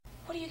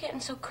getting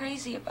so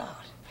crazy about?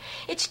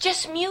 It's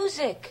just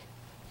music.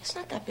 It's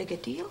not that big a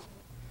deal.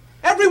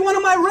 Every one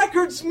of my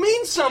records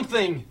means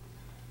something.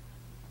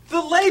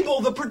 The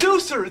label, the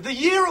producer, the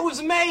year it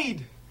was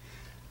made.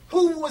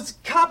 Who was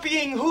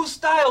copying whose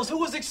styles, who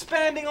was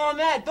expanding on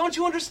that. Don't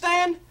you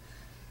understand?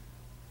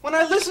 When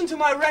I listen to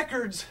my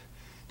records,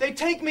 they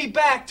take me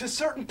back to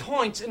certain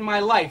points in my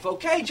life,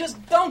 okay?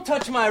 Just don't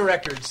touch my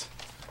records.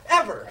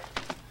 Ever.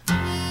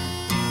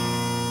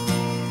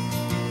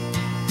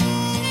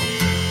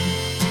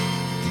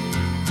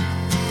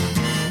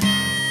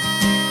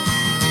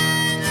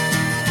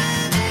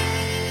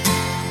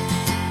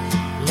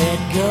 Let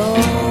go,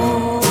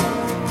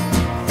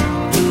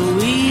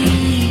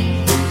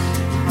 Louise,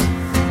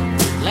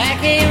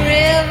 like a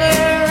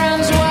river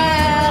runs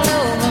wild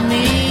over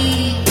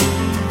me,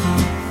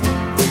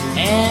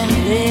 and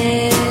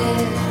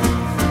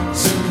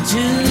listen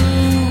to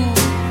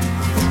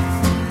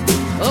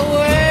a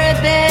word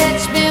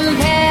that's been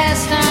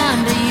passed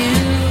on to you,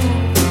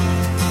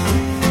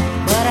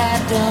 but I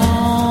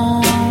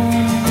don't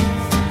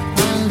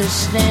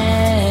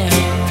understand.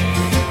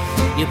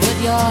 You put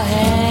your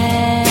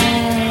hand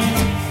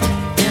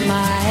in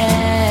my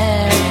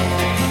hair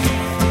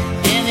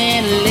and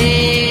then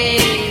lay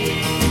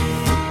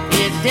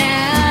it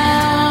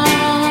down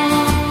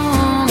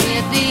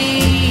with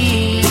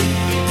ease.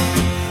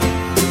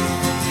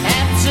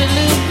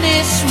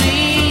 Absolutely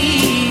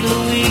sweet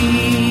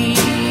Louise.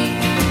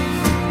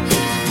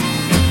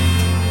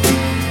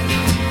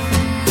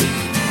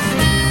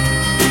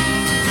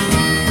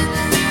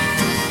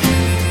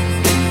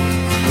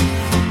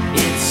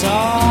 It's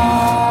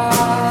all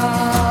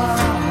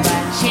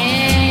that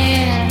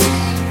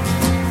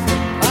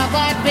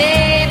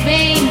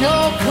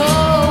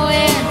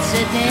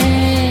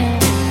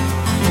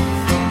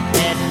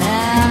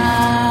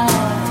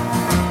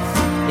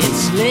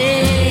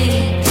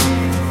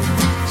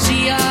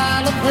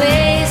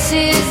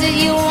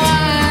you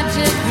want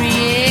to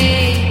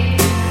create,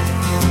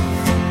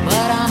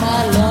 but I'm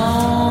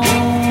alone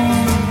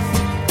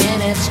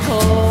and it's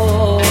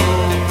cold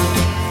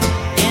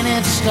and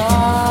it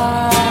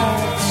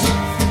starts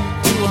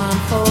to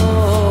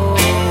unfold,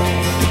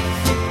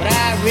 but I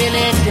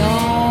really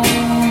don't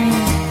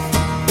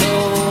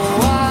know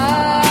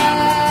what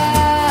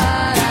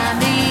I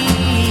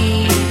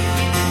need.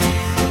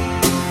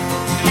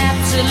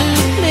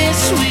 Absolutely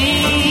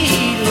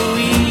sweet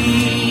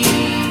Louise.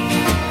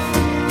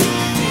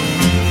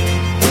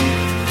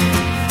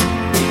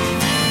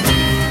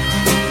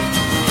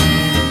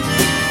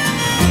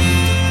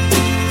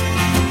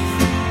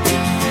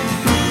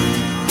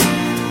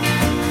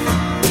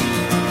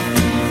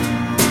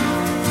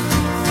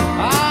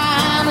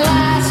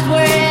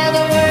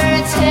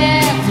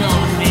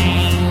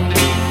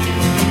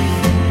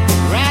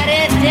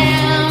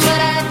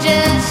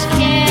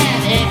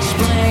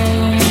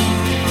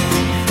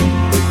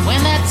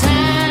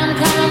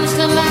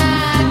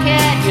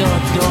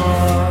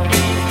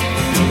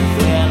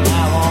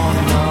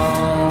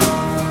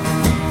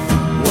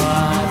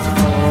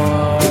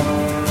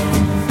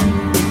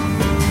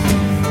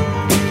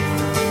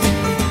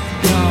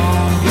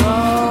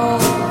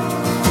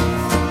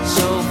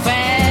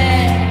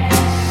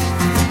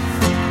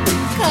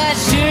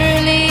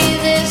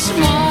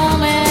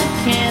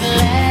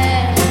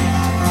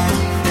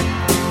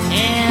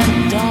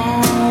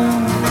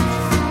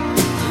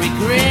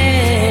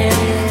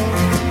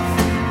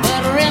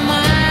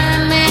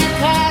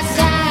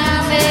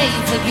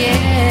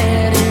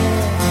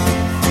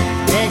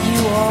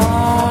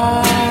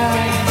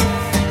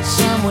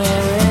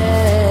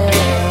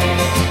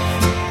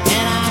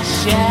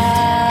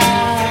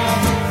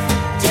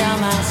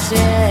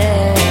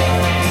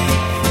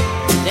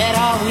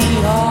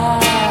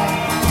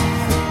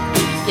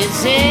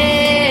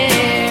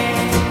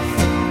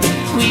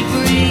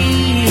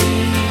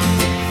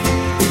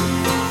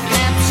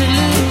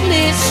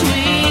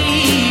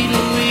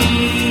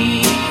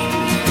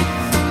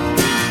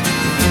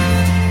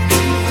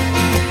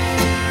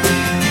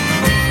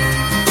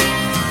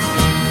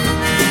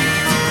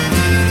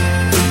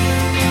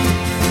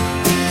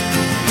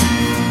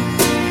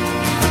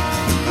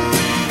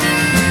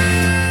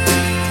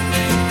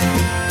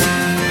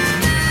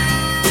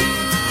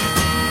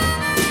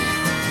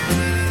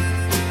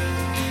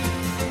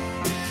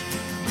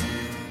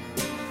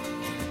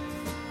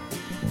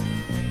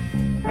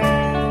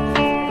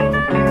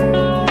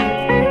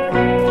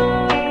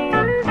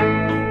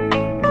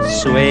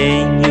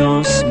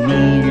 Sueños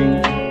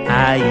mil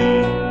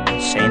ahí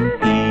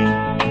sentí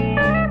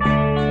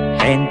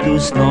en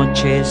tus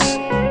noches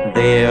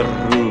de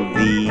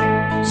rubí.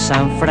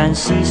 San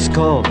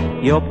Francisco,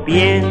 yo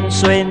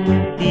pienso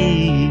en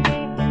ti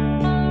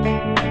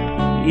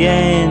y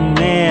en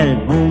el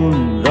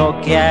mundo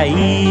que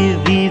ahí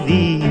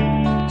viví.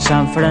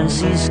 San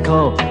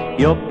Francisco,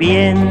 yo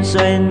pienso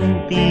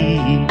en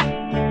ti.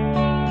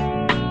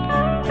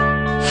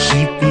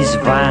 Hippies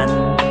van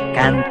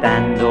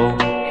cantando,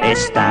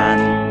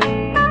 están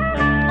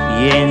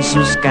y en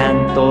sus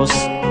cantos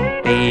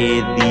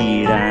te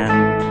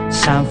dirán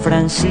San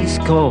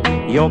Francisco,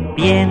 yo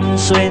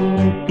pienso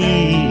en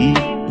ti.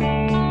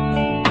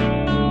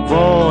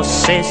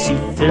 Voces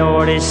y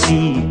flores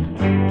y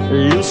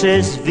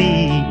luces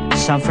vi.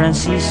 San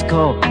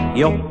Francisco,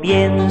 yo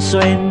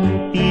pienso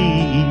en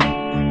ti.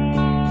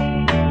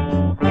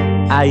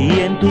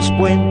 Ahí en tus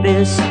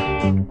puentes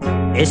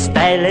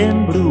está el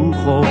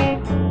embrujo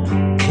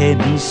que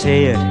mi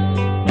ser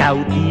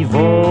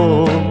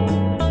cautivó.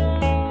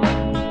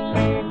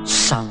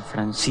 San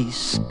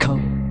Francisco.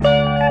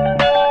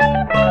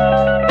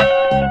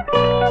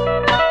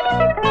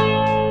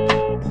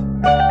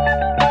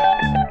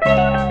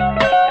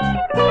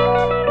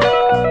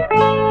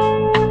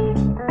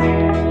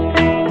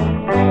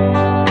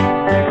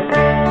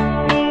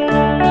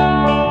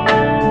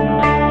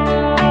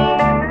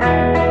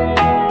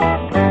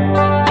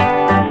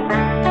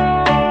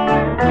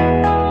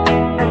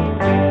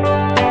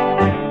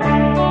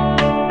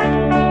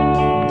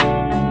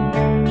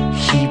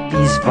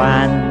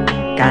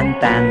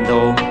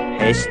 Cantando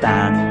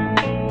están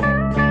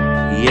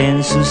y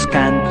en sus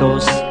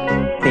cantos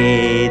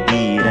te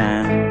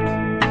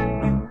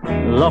dirán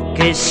lo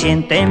que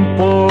sienten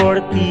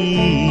por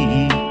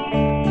ti.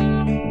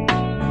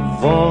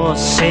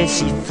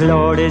 Voces y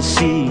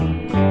flores y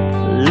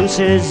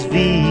luces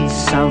vi.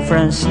 San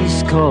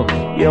Francisco,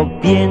 yo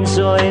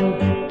pienso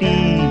en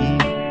ti.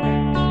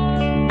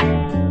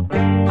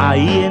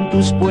 Ahí en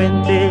tus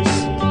puentes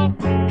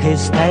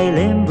está el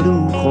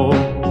embrujo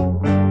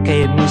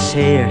que mi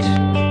ser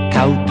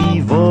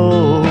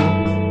cautivó.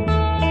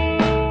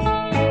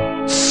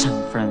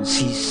 San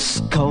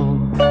Francisco.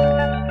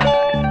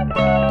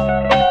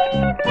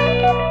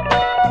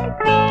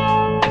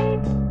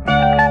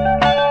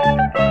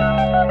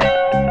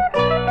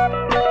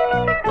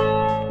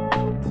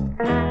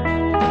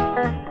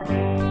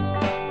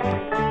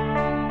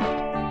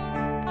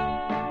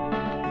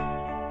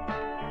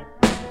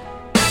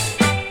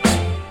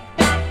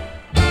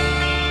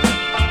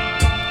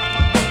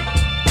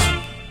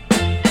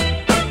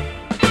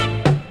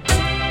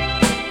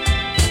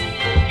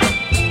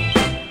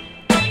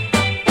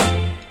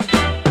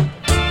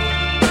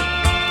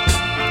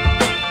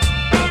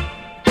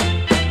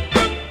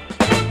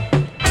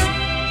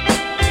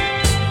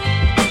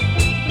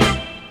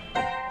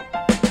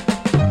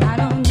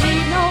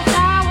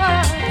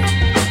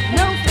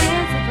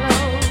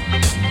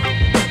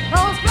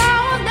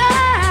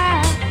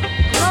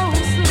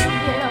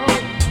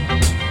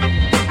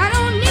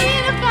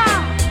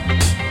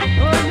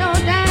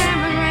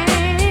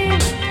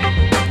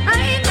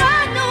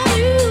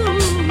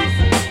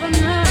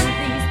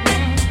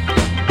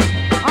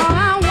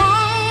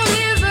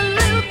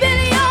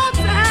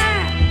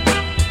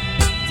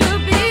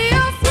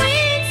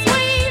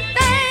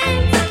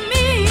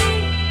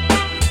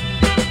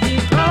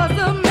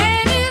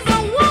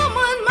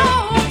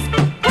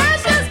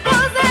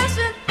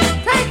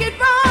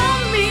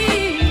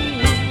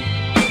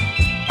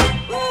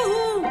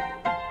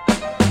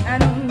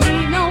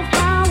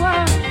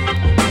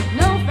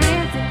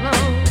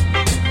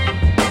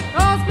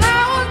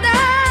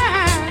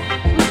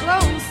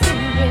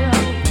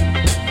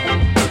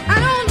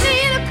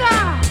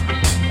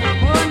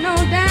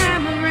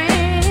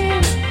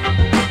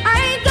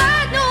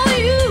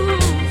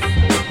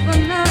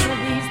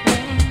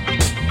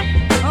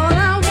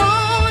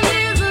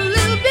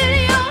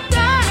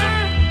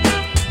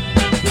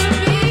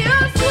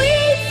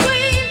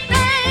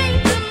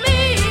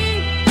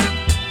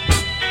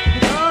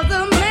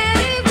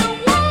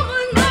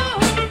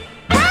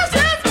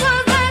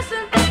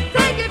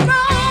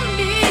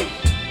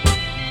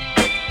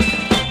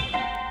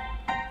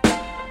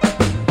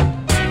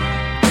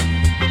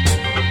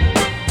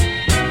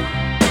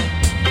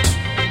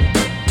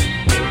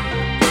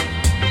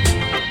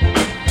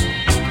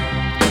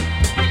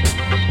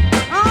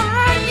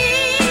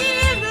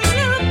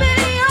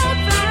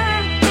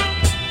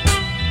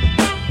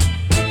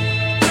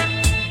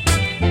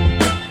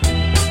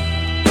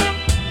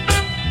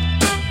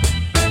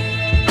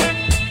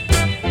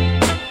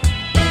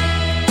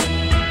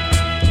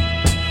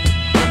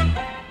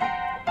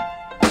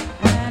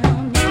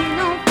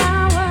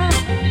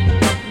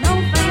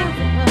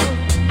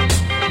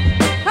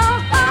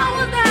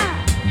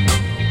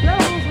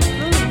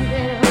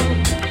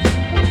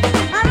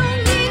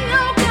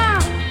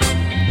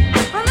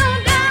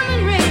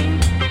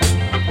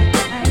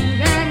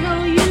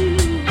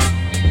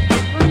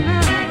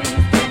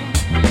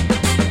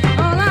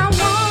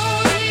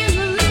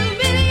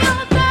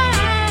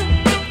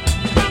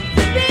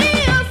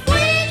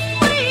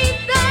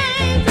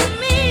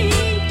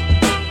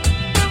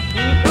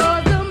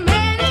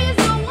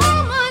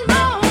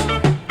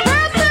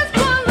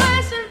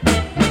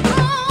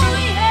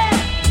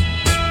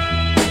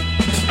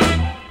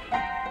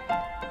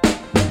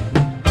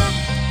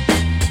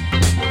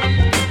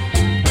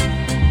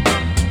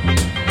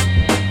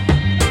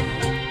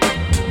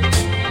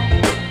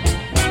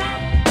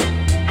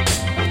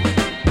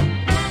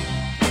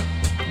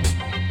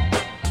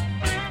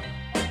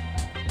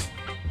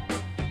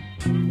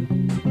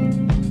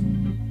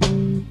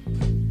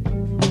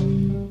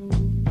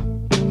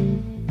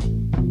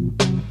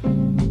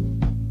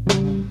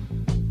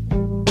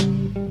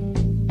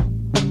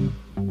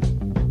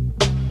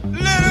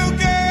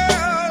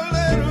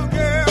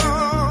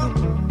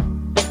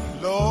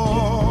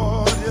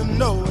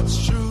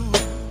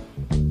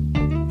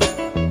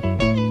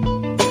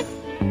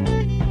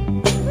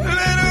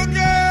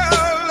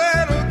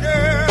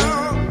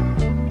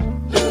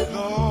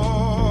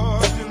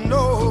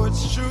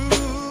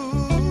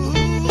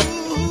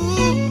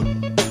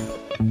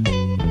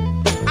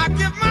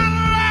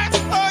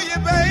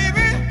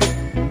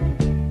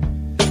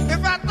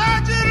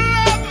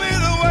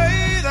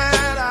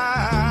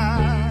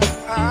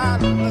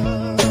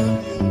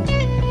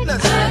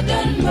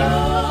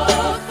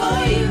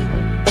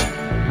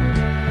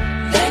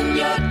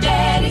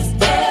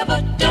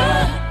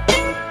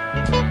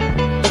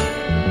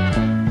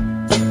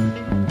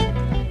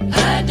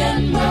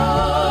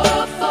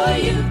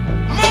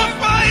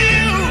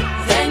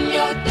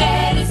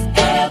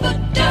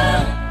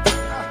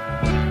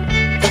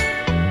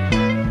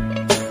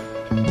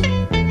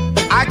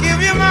 I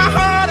give you my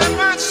heart and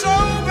my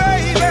soul,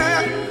 baby.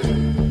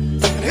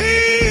 He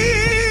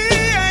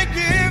ain't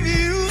give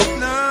you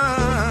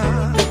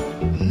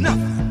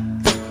nothing.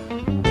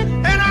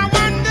 And I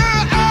wonder,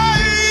 are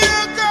you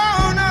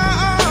gonna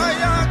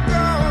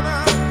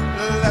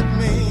let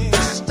me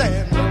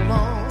stand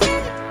alone?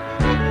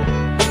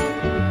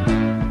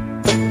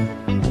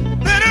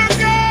 Little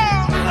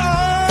girl,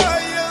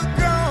 are you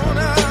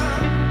gonna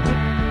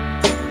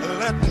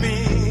let me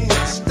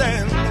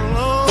stand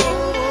alone?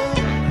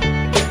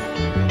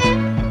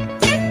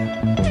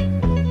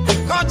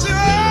 Caught you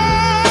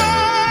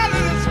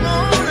early this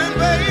morning,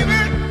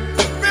 baby,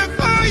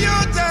 before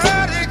your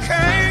daddy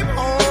came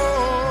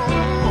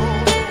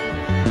home.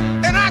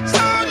 And I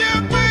told you,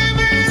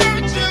 baby,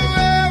 don't you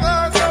ever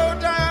go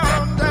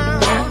down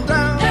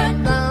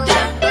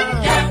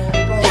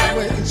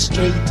Broadway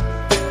Street.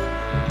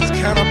 It's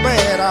kind of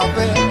bad out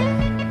there.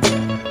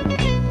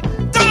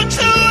 Don't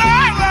you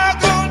ever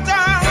go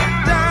down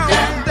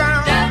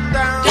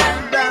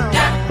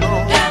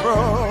on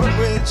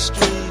Broadway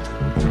Street.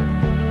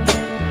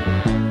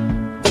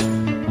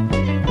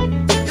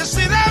 You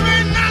see, there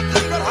ain't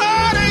nothing but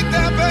heartache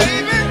there,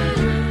 baby,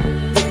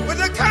 with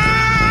the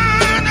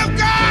kind of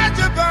God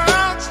you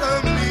bound to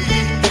me.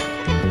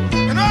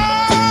 And oh,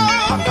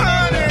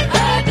 honey,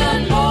 I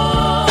done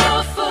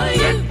more for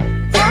you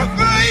what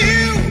for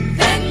you?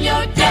 than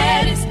your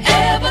daddy's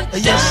ever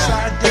done. Yes, I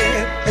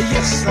did.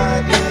 Yes, I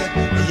did.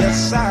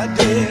 Yes, I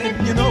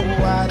did. You know I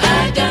did. I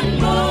done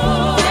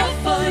more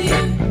for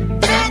you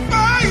What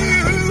for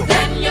you?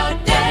 than your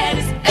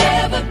daddy's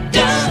ever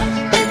done.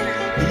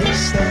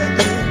 Yes, I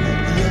did.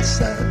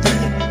 Yes, I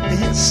did.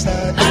 Yes, I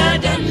did. I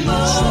done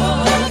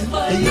more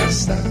for you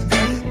Yes, I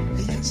did.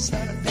 Yes, I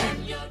did. than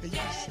your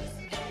daddy's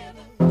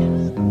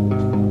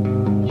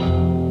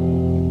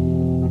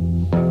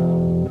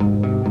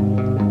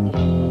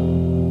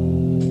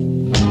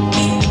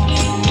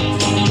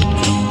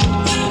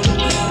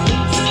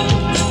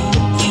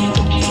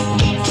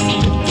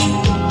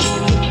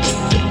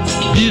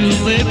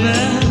Little baby,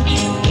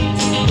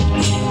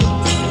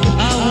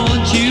 I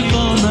want you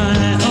for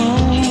my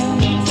own,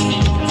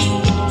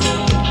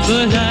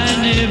 but I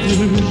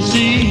never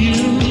see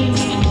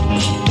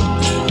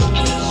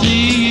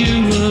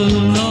you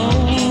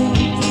alone.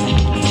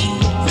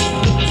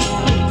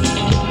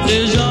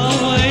 There's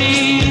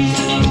always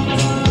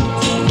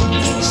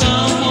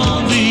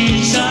someone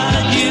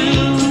beside you.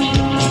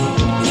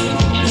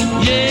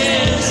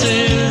 Yes,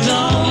 there's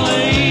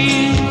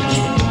always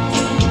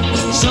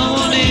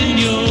someone in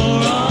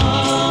your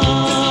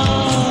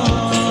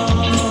arms,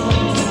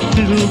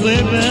 little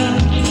baby.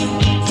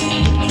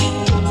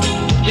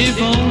 If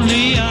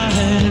only I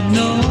had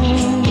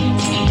known,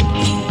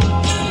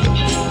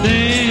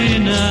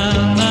 then I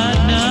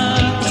might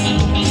not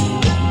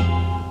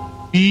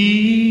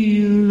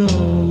be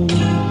alone.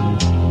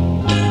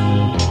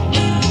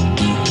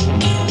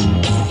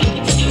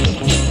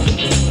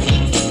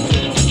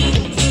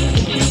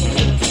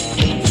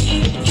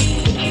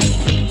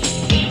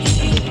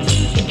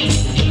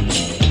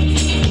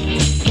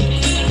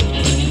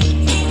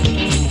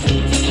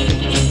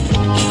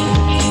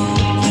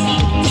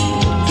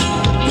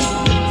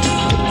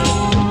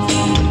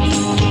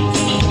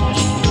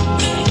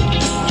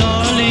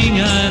 Darling,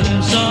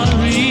 I'm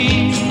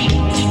sorry.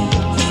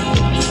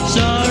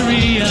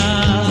 Sorry I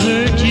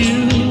hurt you.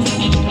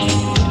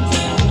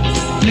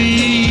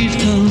 Please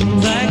come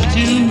back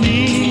to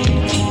me.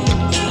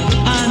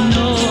 I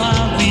know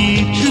I'll be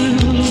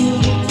true.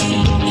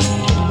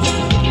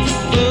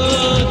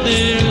 But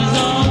there's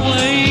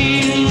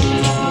always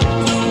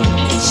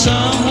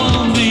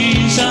someone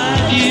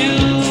beside you.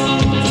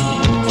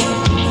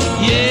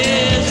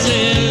 Yes,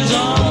 there's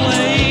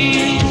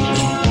always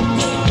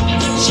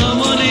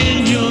someone in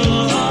your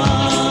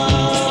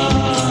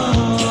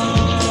arms,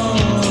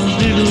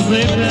 little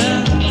baby.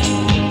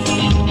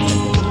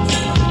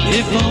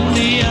 If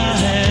only I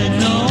had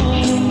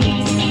known,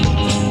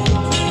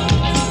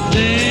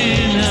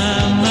 then I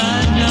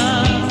might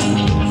not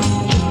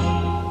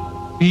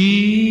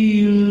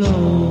be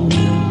alone.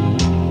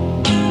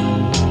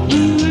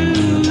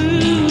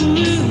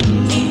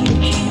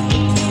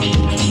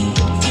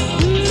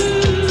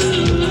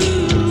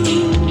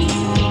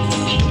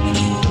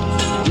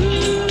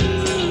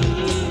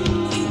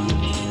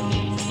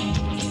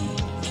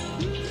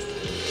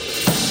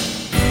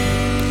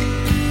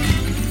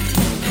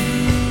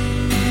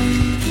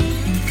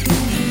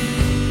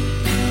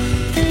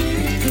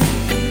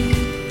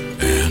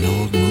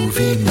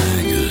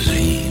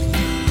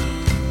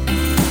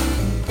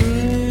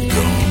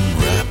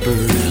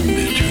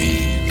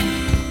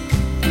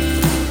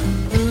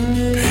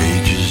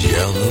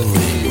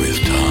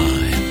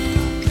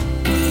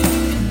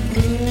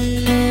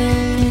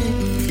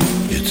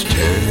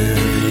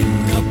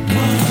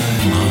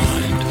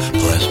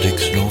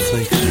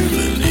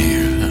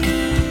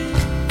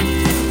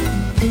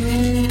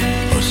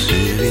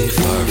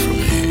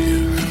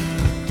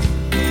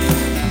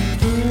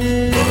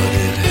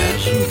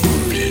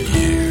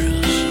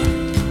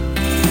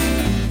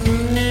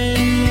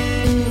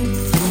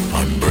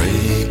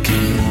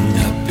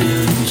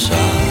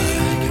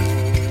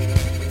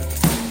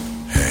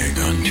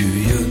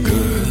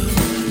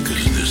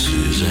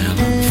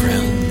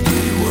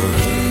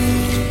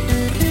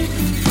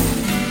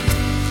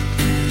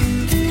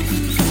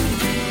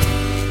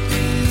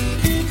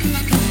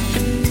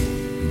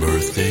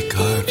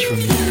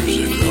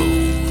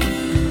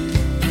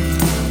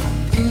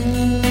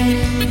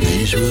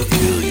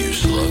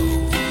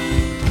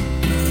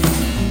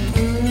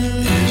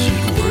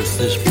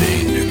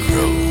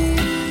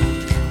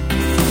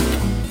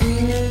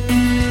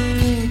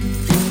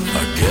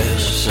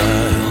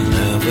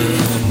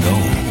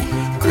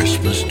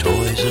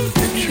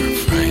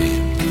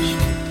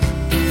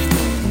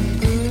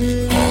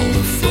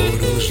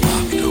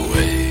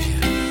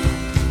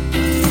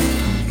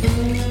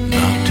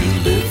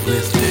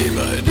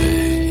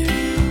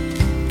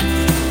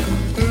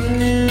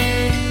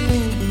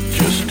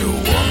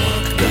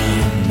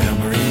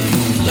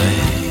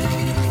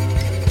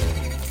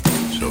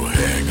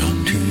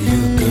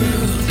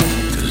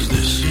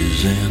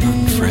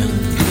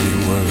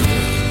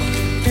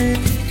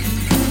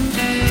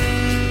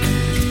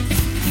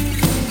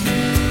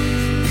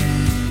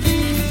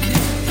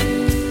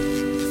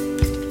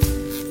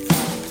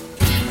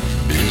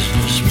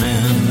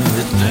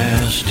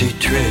 nasty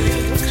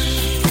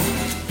tricks.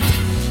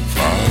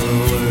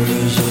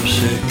 Followers of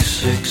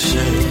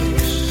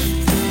 666.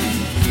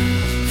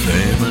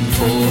 Fame and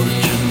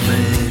fortune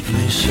made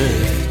me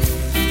sick,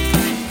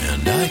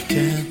 and I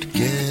can't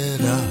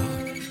get out.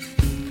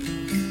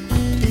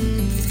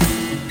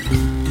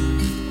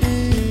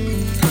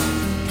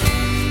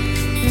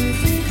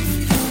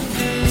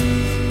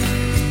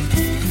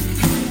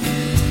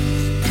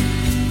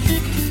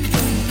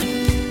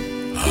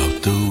 Out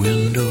the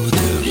window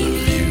there's a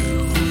view.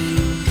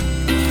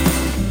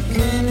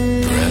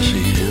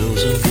 Grassy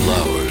hills and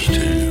flowers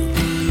too.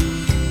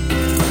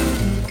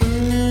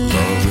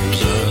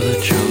 Lovers are the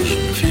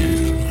chosen few.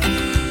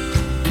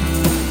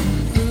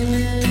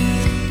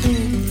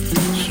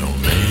 So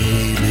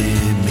maybe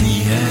me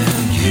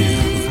and you,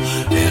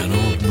 an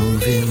old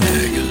movie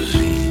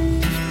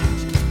magazine,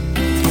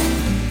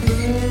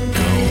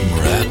 comb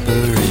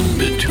wrapper in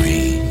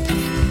between.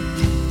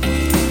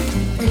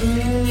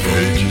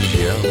 Pages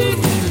yellow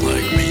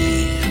like me.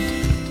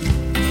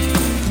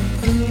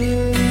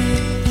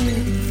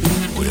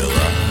 Will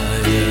I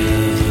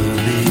ever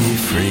be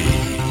free?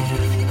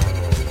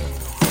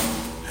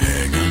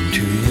 Hang on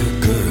to your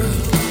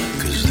girl,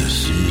 'cause this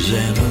is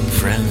an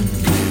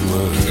unfriendly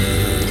world.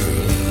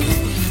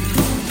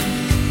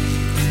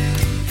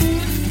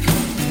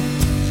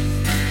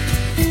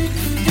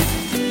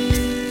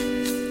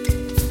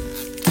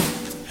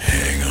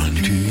 Hang on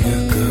to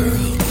your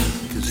girl,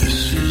 'cause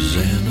this is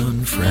an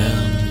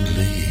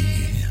unfriendly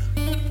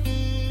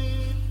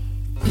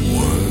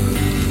world.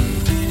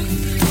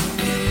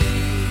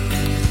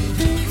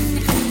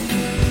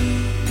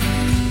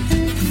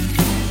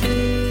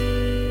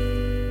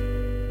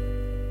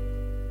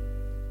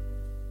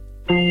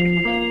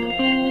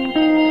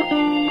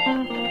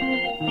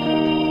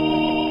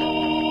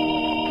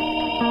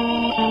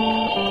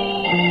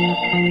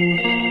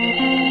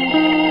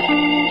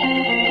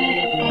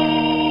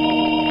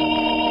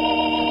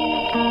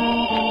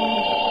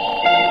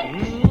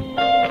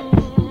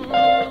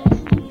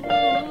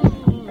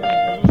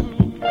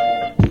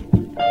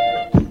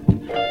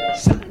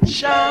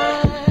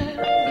 Sunshine,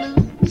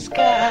 blue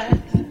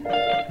skies,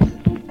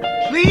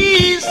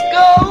 please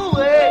go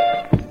away.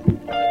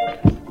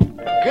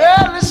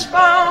 Girl has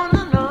found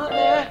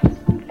another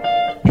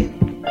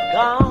and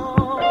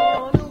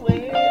gone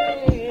away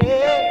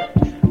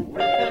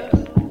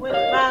with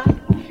my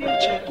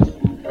future.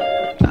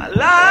 My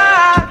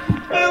life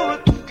filled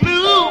with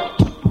gloom.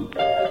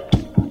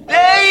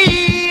 Day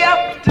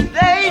after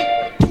day,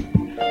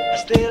 I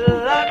stay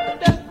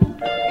locked up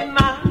in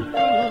my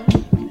room.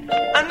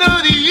 I know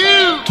that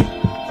you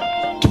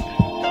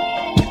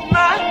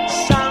might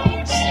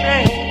sound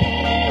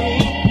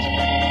strange,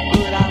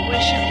 but I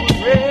wish it would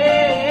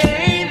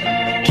rain.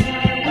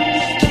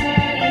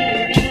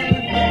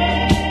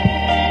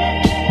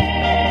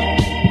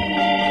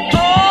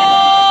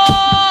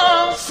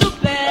 Oh, so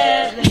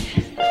badly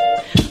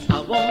I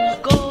wanna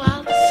go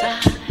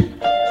outside,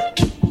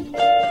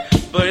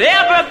 but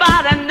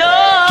everybody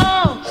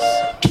knows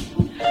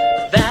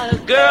that a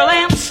girl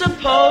ain't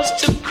supposed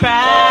to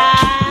cry.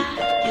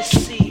 You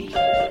see,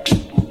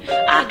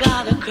 I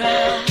gotta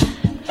cry,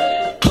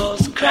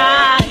 'cause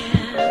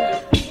crying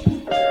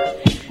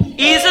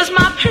eases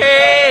my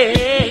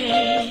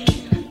pain.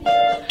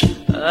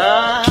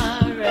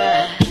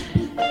 Alright.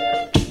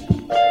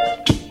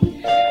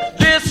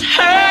 This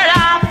hurt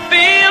I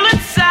feel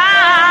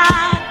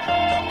inside,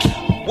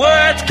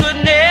 words could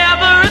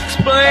never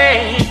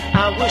explain.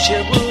 I wish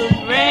it would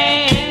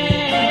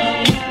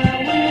rain. I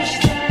wish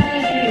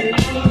that it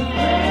would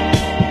rain.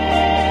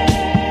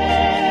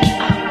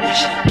 I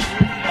wish it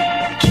would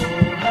rain.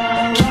 Oh,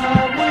 how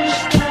I wish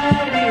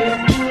that it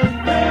would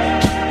rain.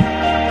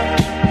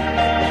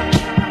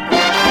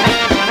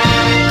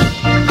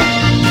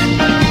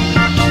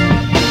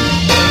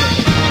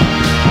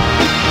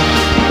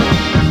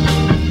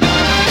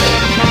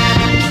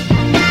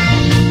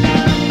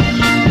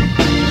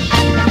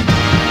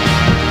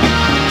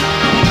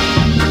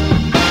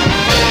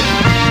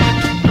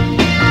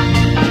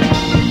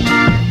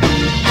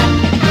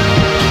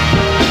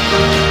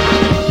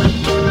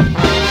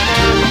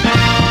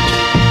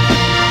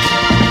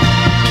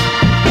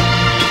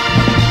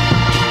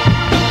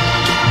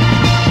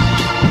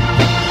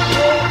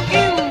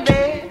 In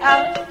there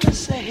out to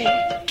say,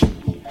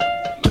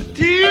 my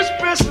tears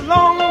press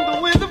along the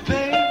window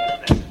pane.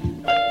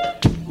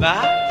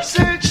 I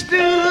search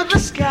through the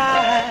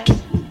sky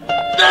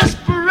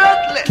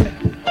desperately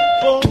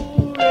for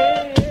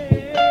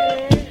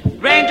rain.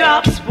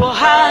 Raindrops will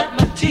hide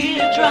my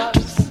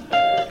teardrops,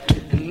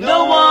 and no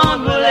one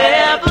will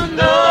ever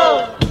know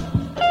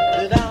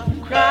that I'm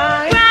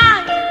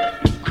crying,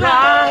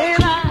 crying,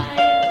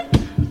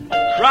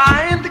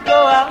 crying to go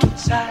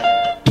outside.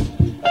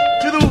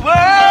 To the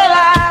world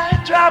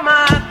I dry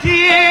my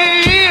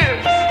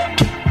tears.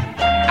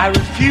 I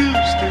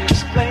refuse to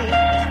explain,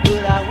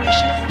 but I wish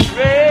it would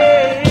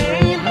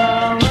rain.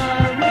 How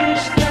I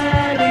wish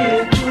that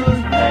it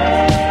would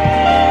rain.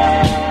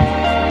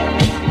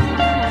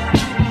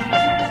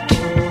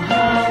 Oh,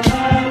 how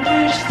I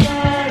wish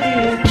that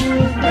it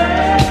would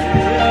rain.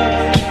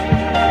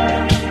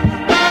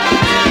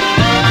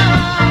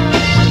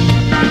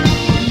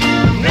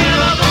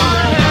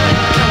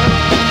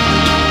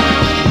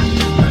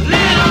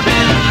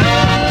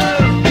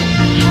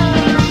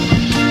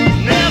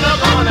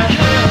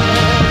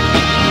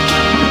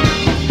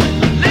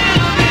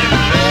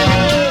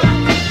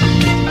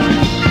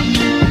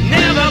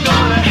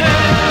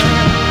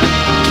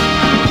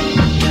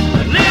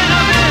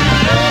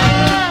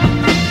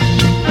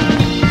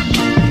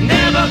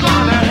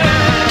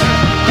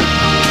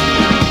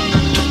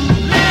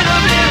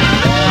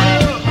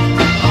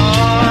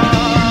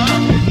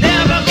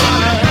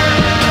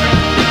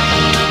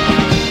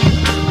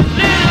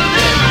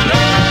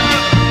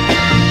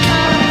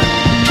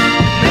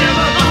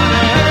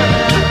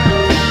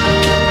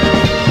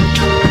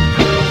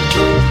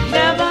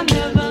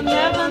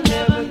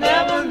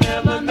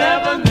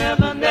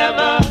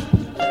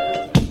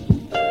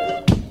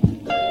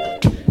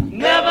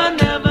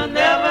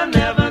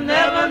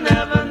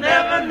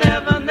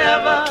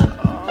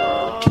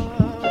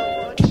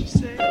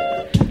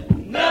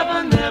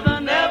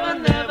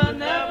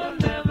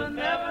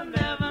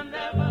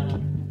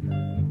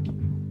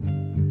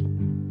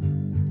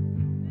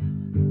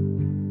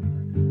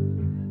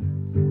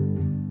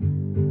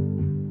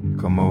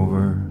 Come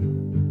over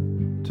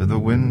to the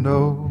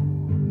window,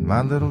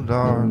 my little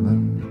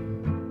darling.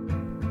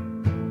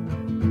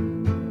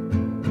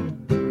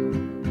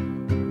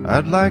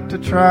 I'd like to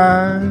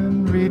try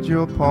and read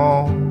your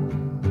poem.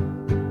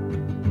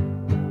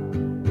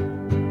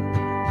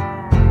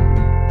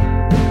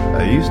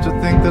 I used to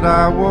think that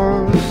I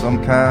was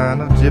some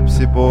kind of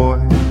gypsy boy.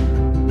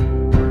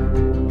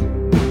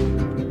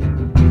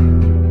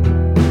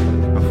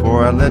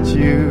 Before I let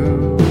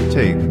you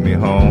take me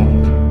home.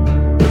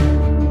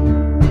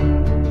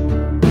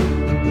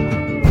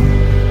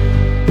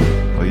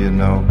 Well, you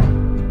know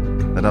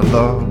that I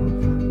love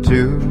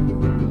to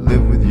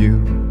live with you.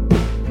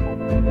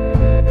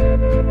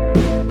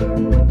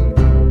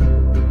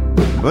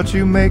 But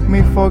you make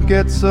me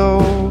forget so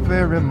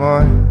very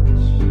much.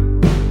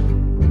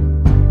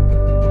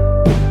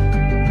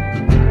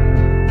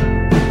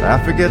 I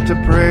forget to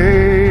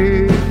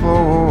pray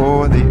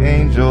for the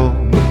angels,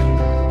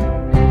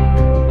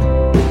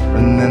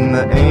 and then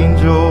the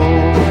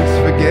angels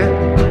forget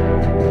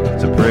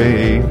to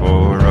pray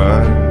for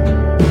us.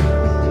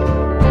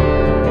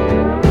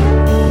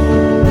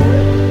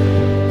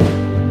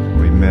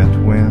 We met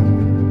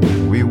when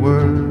we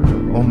were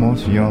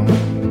almost young,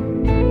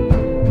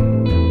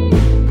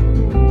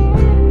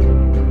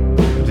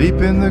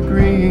 deep in the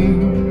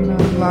green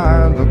of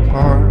Lilac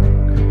Park.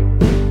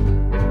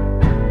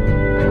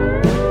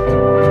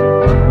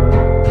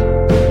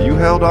 You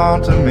held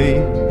on to me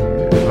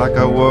like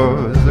I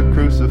was a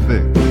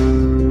crucifix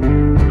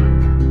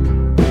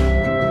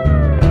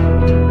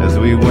as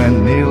we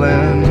went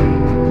kneeling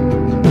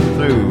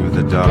through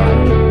the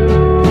dark.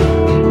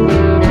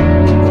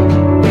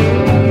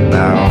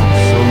 Now,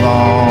 so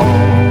long,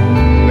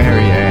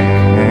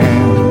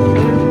 Marianne.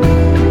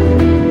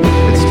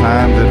 It's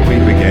time that we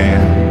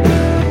began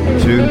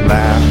to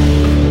laugh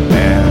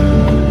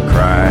and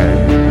cry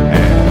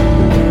and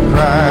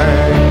cry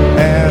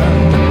and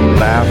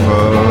laugh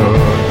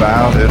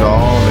about it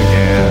all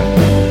again.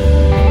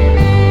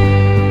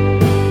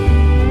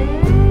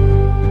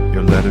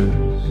 Your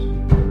letters,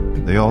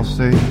 they all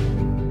say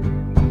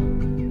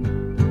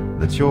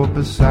that you're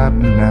beside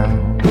me now.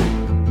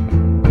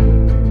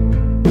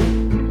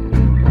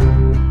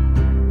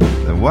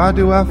 Then why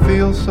do I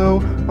feel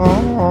so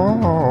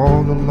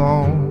all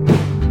alone?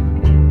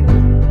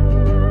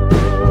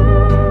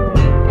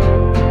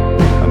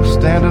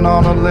 Standing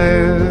on a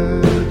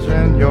ledge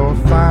and your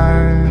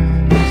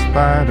fine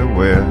spider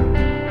web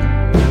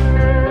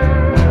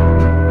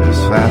is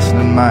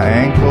fastening my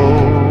ankle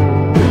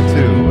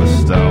to a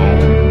stone.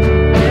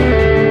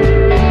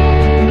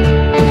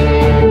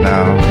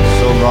 Now,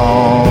 so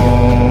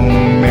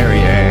long,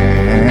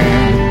 Marianne.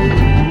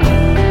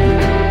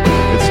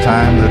 It's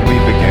time that we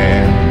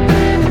began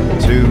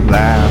to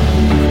laugh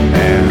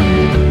and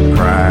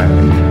cry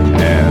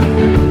and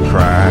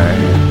cry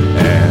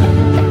and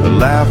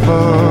laugh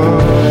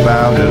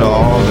about it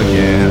all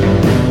again.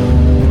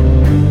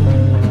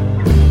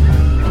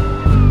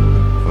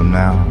 For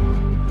now,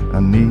 I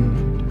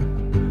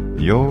need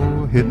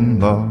your hidden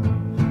love.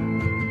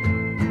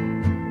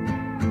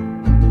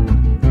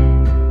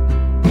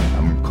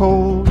 I'm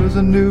cold as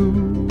a new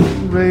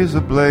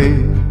razor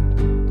blade.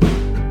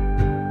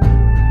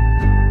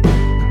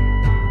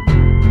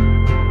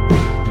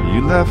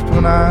 You left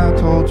when I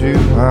told you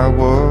I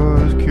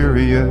was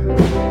curious.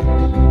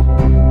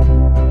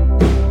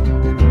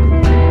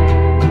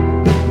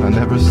 I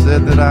never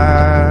said that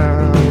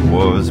I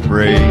was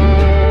brave.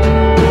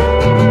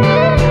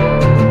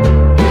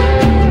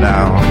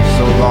 Now,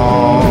 so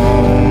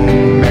long,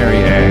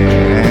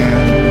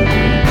 Marianne.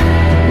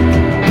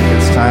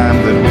 It's time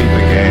that we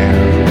began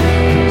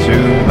to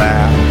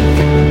laugh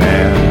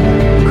and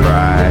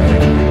cry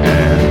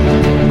and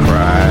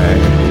cry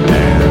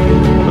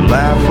and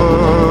laugh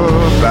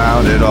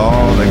about it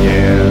all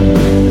again.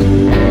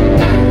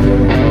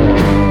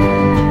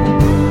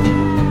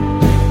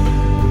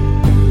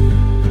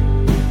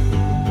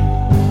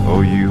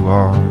 You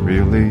are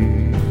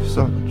really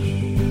such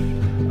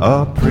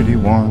a pretty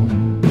one.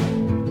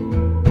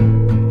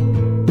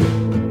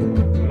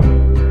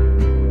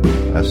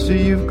 I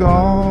see you've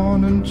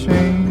gone and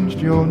changed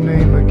your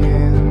name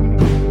again.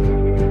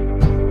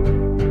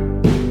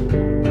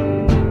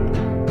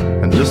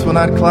 And just when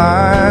I'd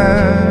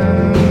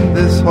climbed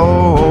this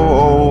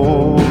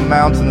whole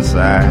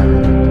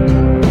mountainside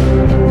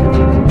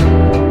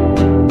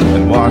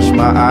and washed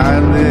my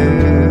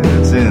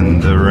eyelids in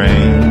the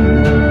rain,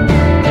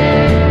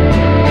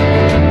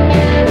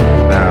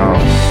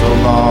 so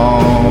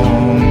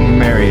long,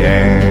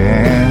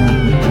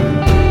 Marianne.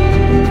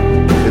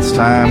 It's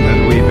time that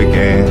we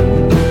began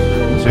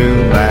to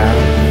laugh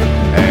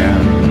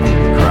and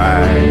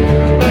cry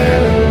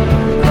and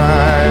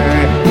cry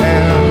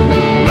and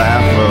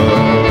laugh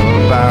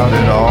about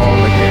it all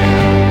again.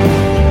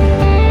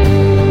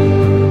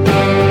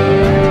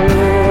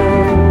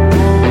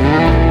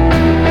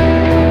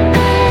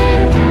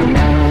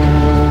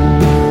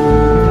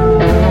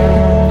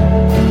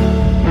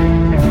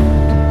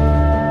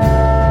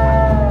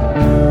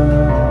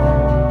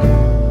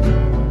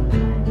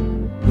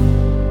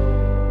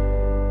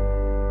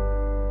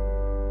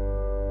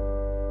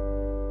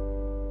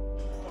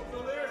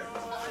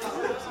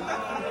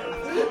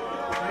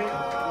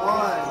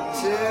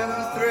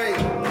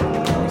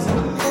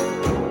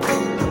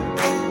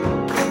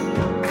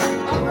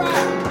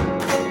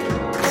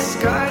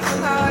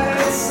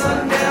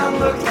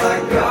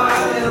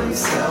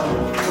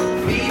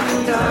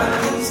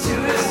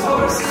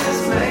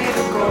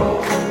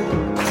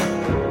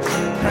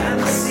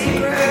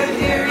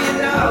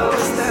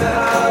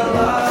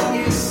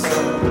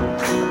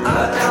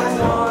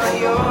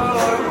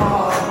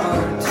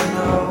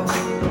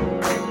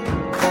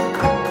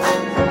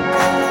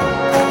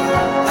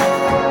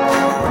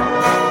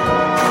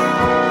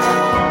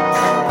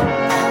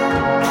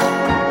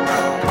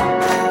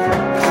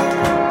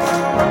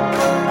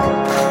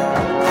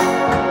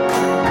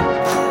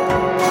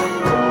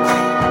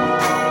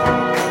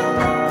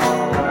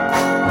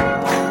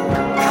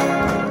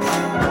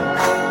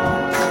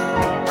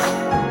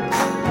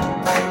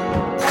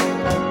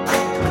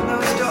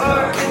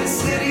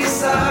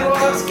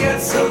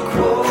 gets so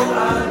cold,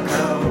 I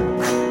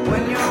know,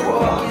 when you're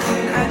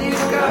walking and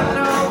you've got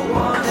no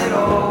one at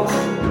all.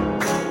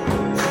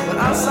 But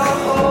I saw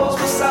holes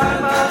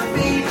beside my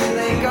feet and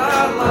they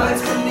got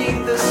lights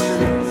beneath the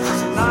street,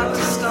 so not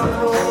to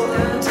stumble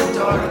into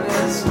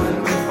darkness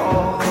when we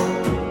fall.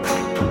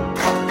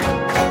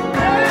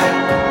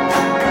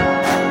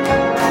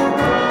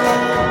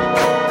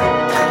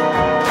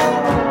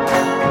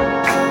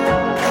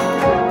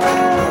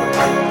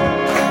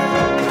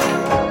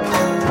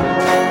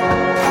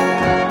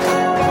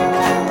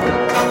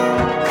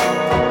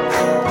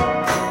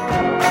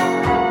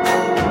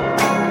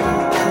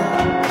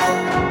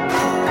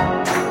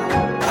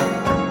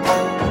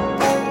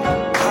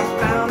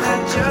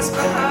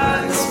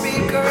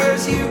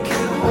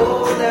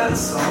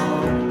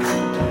 Song.